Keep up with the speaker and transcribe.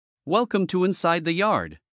Welcome to Inside the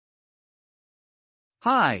Yard.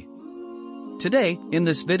 Hi! Today, in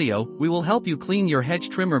this video, we will help you clean your hedge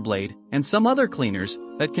trimmer blade and some other cleaners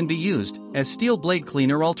that can be used as Stihl blade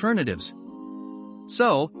cleaner alternatives.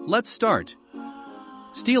 So, let's start.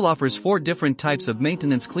 Stihl offers 4 different types of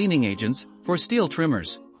maintenance cleaning agents for Stihl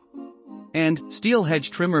trimmers. And Stihl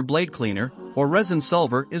Hedge trimmer blade cleaner, or resin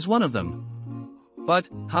solver, is one of them. But,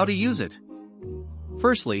 how to use it?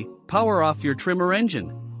 Firstly, power off your trimmer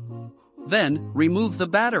engine. Then, remove the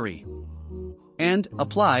battery. And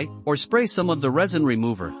apply or spray some of the resin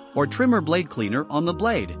remover or trimmer blade cleaner on the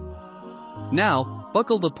blade. Now,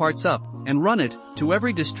 buckle the parts up and run it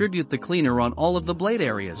to distribute the cleaner on all of the blade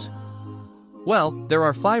areas. Well, there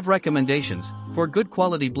are 5 recommendations for good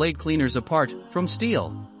quality blade cleaners apart from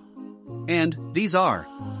Stihl. And these are: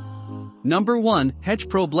 Number 1,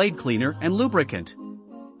 Hedge-pro blade cleaner and lubricant.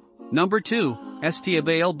 Number 2,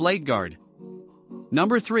 Stihl blade guard.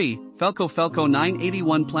 Number 3, Felco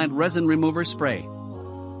 981 plant resin remover spray.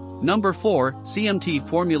 Number 4, CMT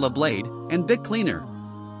formula blade and bit cleaner.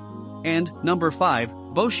 And number 5,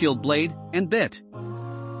 Boschhield blade and bit.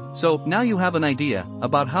 So now you have an idea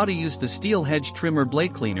about how to use the Stihl Hedge trimmer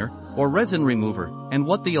blade cleaner or resin remover and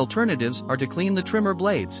what the alternatives are to clean the trimmer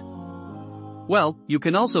blades. Well, you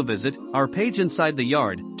can also visit our page Inside the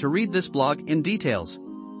Yard to read this blog in details.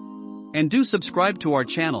 And do subscribe to our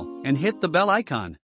channel and hit the bell icon.